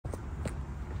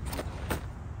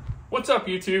What's up,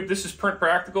 YouTube? This is Print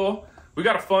Practical. We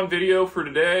got a fun video for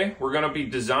today. We're going to be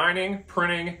designing,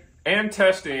 printing, and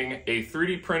testing a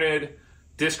 3D printed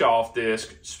disc golf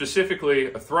disc,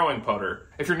 specifically a throwing putter.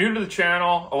 If you're new to the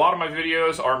channel, a lot of my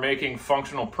videos are making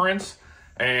functional prints,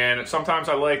 and sometimes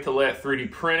I like to let 3D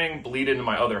printing bleed into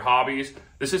my other hobbies.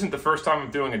 This isn't the first time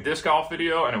I'm doing a disc golf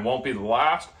video, and it won't be the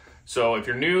last. So if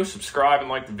you're new, subscribe and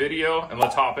like the video, and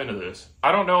let's hop into this.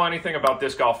 I don't know anything about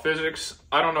disc golf physics.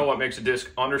 I don't know what makes a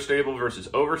disc understable versus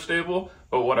overstable,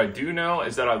 but what I do know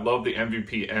is that I love the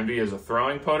MVP Envy as a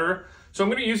throwing putter. So I'm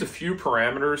going to use a few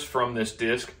parameters from this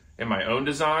disc in my own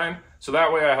design, so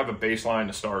that way I have a baseline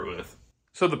to start with.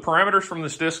 So the parameters from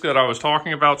this disc that I was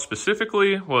talking about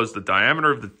specifically was the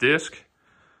diameter of the disc,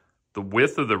 the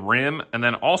width of the rim, and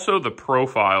then also the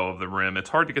profile of the rim. It's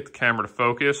hard to get the camera to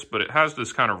focus, but it has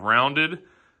this kind of rounded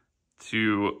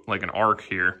to like an arc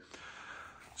here.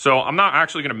 So I'm not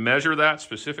actually going to measure that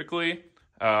specifically,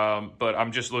 but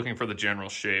I'm just looking for the general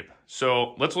shape.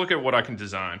 So let's look at what I can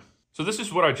design. So this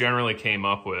is what I generally came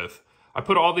up with. I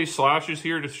put all these slashes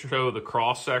here to show the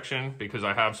cross section because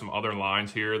I have some other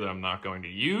lines here that I'm not going to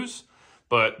use,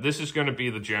 but this is going to be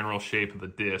the general shape of the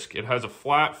disc. It has a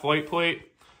flat flight plate,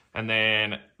 and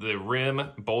then the rim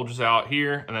bulges out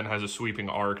here and then has a sweeping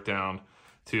arc down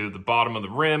to the bottom of the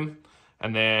rim.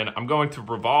 And then I'm going to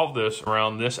revolve this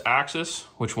around this axis,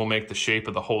 which will make the shape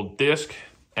of the whole disc.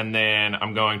 And then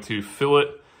I'm going to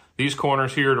fillet these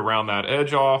corners here to round that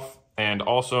edge off. And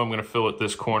also I'm going to fillet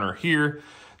this corner here,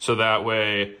 so that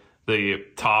way the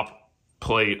top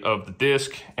plate of the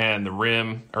disc and the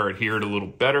rim are adhered a little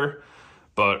better.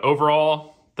 But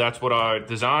overall, that's what I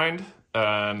designed,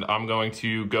 and I'm going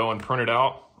to go and print it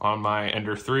out on my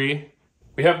Ender 3.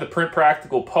 We have the Print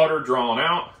Practical putter drawn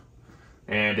out,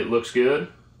 and it looks good.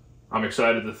 I'm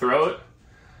excited to throw it.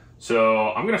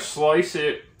 So I'm gonna slice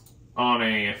it on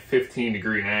a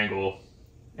 15-degree angle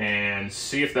and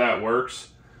see if that works.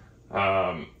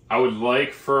 I would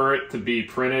like for it to be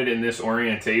printed in this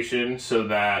orientation so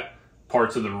that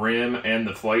parts of the rim and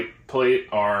the flight plate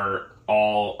are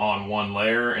all on one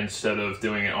layer instead of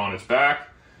doing it on its back.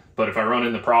 But if I run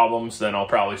into problems, then I'll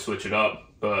probably switch it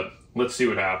up, but let's see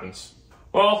what happens.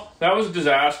 Well, that was a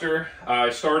disaster. I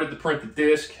started to print the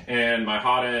disc and my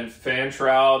hot end fan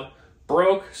shroud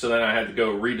broke, so then I had to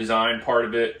go redesign part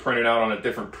of it, print it out on a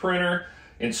different printer,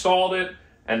 installed it,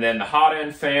 and then the hot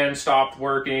end fan stopped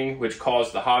working, which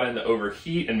caused the hot end to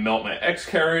overheat and melt my X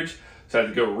carriage. So I had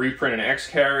to go reprint an X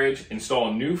carriage, install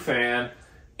a new fan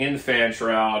in the fan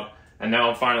shroud, and now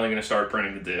I'm finally gonna start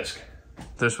printing the disc.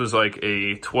 This was like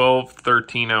a 12,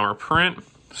 13 hour print.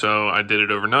 So I did it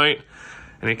overnight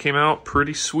and it came out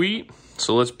pretty sweet.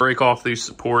 So let's break off these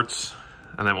supports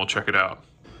and then we'll check it out.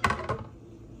 At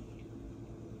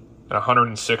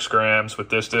 106 grams with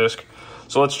this disc.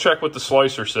 So let's check what the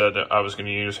slicer said that I was gonna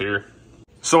use here.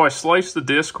 So I sliced the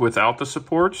disc without the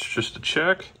supports just to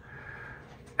check,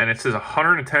 and it says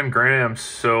 110 grams,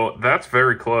 so that's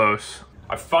very close.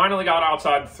 I finally got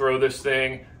outside to throw this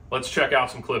thing. Let's check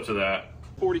out some clips of that.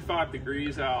 45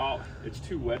 degrees out. It's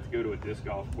too wet to go to a disc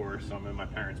golf course, so I'm in my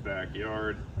parents'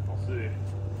 backyard. I'll see.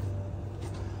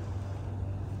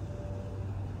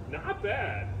 Not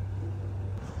bad.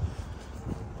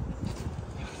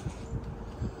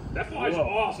 That fly's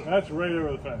awesome. That's right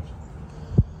over the fence.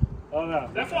 Oh no.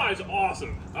 That fly is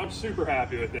awesome. I'm super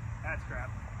happy with it. That's crap.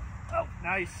 Oh,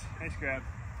 nice. Nice grab.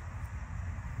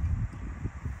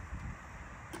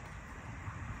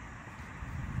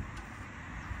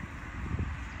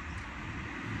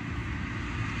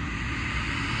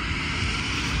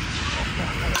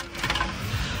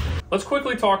 Let's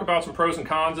quickly talk about some pros and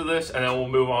cons of this, and then we'll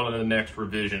move on to the next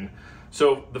revision.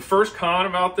 So the first con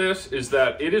about this is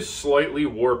that it is slightly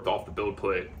warped off the build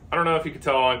plate. I don't know if you can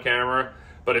tell on camera,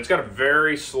 but it's got a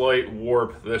very slight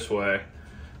warp this way.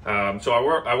 So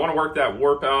I want to work that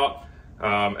warp out.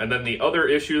 And then the other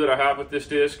issue that I have with this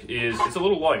disc is it's a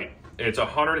little light. It's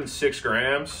 106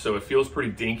 grams, so it feels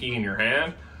pretty dinky in your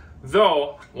hand.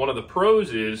 Though, one of the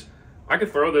pros is I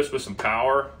could throw this with some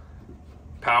power,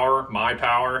 my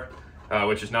power,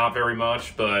 which is not very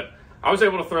much, but I was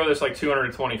able to throw this like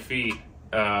 220 feet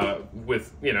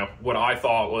with, you know, what I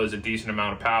thought was a decent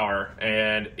amount of power,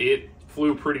 and it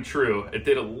flew pretty true. It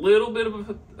did a little bit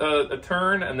of a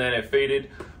turn, and then it faded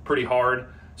pretty hard,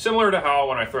 similar to how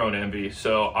when I throw an Envy,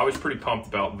 so I was pretty pumped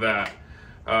about that.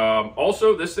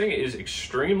 Also, this thing is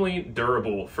extremely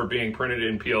durable for being printed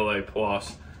in PLA+.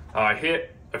 I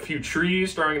hit a few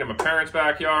trees throwing it in my parents'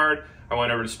 backyard. I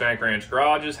went over to Spank Ranch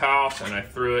Garage's house and I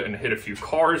threw it and hit a few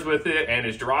cars with it and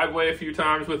his driveway a few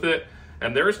times with it.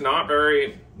 And there's not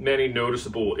very many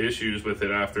noticeable issues with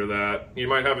it after that. You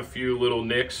might have a few little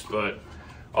nicks, but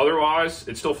Otherwise,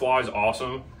 it still flies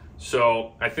awesome.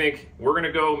 So I think we're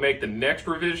gonna go make the next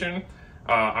revision.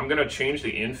 I'm gonna change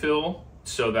the infill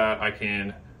so that I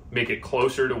can make it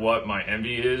closer to what my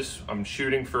MD is. I'm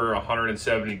shooting for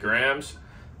 170 grams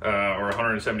or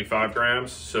 175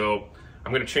 grams. So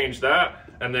I'm gonna change that.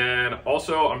 And then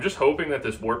also, I'm just hoping that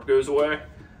this warp goes away,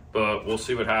 but we'll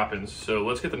see what happens. So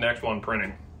let's get the next one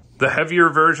printing. The heavier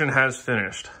version has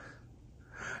finished.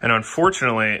 And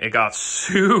unfortunately, it got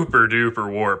super duper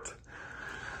warped.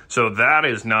 So that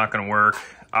is not gonna work.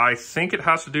 I think it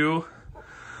has to do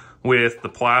with the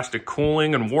plastic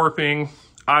cooling and warping.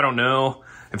 I don't know.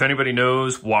 If anybody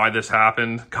knows why this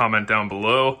happened, comment down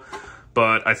below.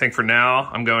 But I think for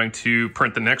now, I'm going to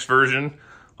print the next version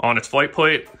on its flight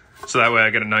plate, so that way I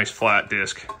get a nice flat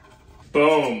disc.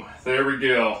 Boom, there we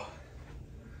go.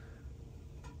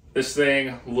 This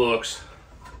thing looks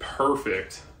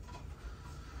perfect.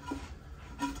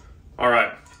 All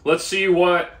right, let's see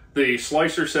what the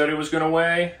slicer said it was gonna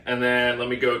weigh, and then let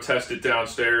me go test it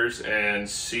downstairs and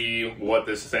see what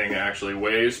this thing actually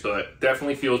weighs, but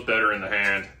definitely feels better in the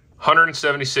hand.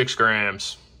 176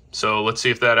 grams. So let's see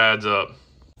if that adds up.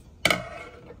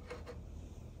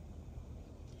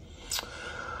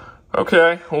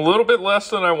 Okay, a little bit less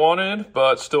than I wanted,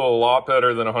 but still a lot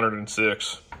better than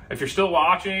 106. If you're still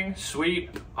watching, sweet.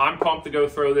 I'm pumped to go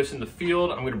throw this in the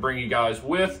field. I'm gonna bring you guys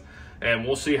with, and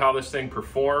we'll see how this thing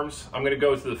performs. I'm gonna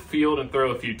go to the field and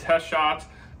throw a few test shots,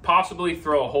 possibly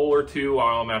throw a hole or two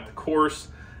while I'm at the course,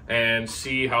 and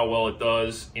see how well it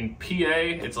does. In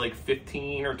PA, it's like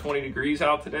 15 or 20 degrees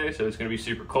out today, so it's gonna be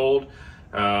super cold,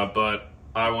 but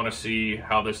I wanna see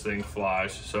how this thing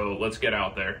flies, so let's get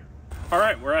out there. All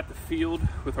right, we're at the field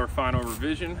with our final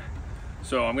revision.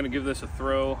 So I'm gonna give this a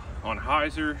throw on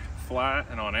hyzer, flat,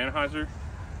 and on anhyzer,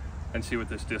 and see what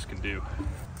this disc can do.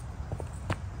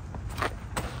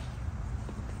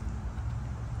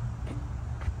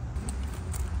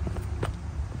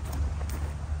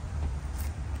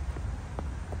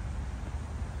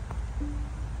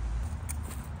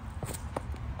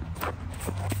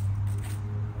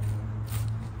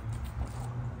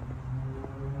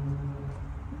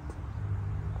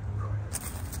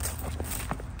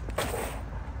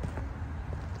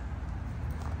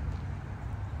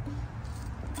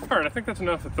 All right, I think that's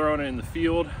enough of throwing it in the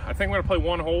field. I think I'm gonna play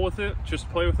one hole with it, just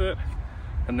to play with it,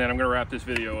 and then I'm gonna wrap this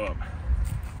video up.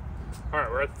 All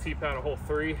right, we're at the tee pad of hole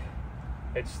 3.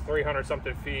 It's 300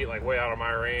 something feet, like way out of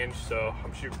my range, so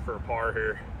I'm shooting for a par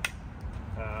here.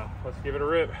 Let's give it a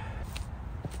rip.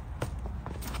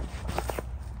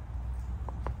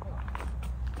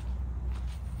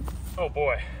 Oh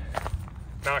boy,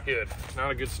 not good,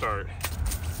 not a good start.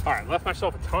 All right, left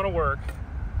myself a ton of work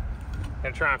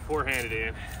and try and forehand it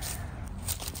in.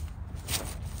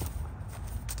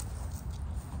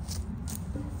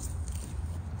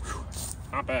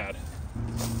 Not bad.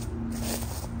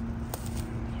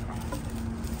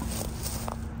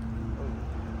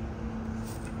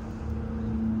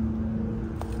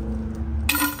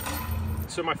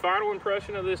 So my final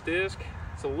impression of this disc,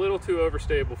 it's a little too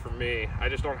overstable for me. I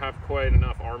just don't have quite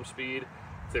enough arm speed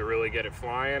to really get it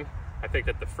flying. I think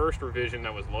that the first revision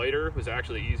that was lighter was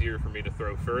actually easier for me to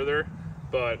throw further,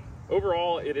 but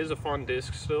overall it is a fun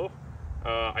disc still.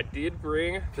 I did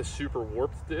bring the super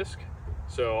warped disc,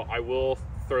 so I will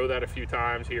throw that a few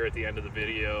times here at the end of the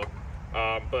video.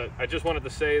 But I just wanted to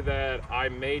say that I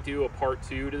may do a part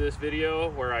 2 to this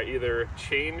video where I either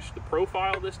change the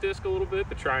profile of this disc a little bit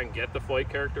to try and get the flight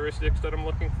characteristics that I'm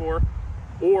looking for,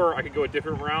 or I could go a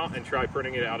different route and try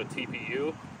printing it out of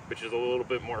TPU, which is a little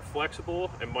bit more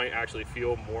flexible and might actually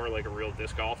feel more like a real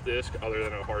disc golf disc other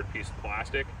than a hard piece of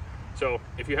plastic. So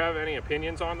if you have any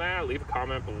opinions on that, leave a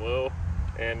comment below,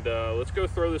 and let's go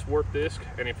throw this warp disc.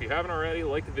 And if you haven't already,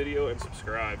 like the video and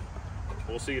subscribe.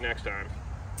 We'll see you next time.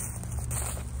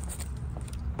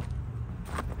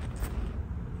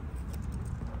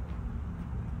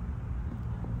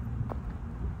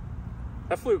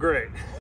 That flew great.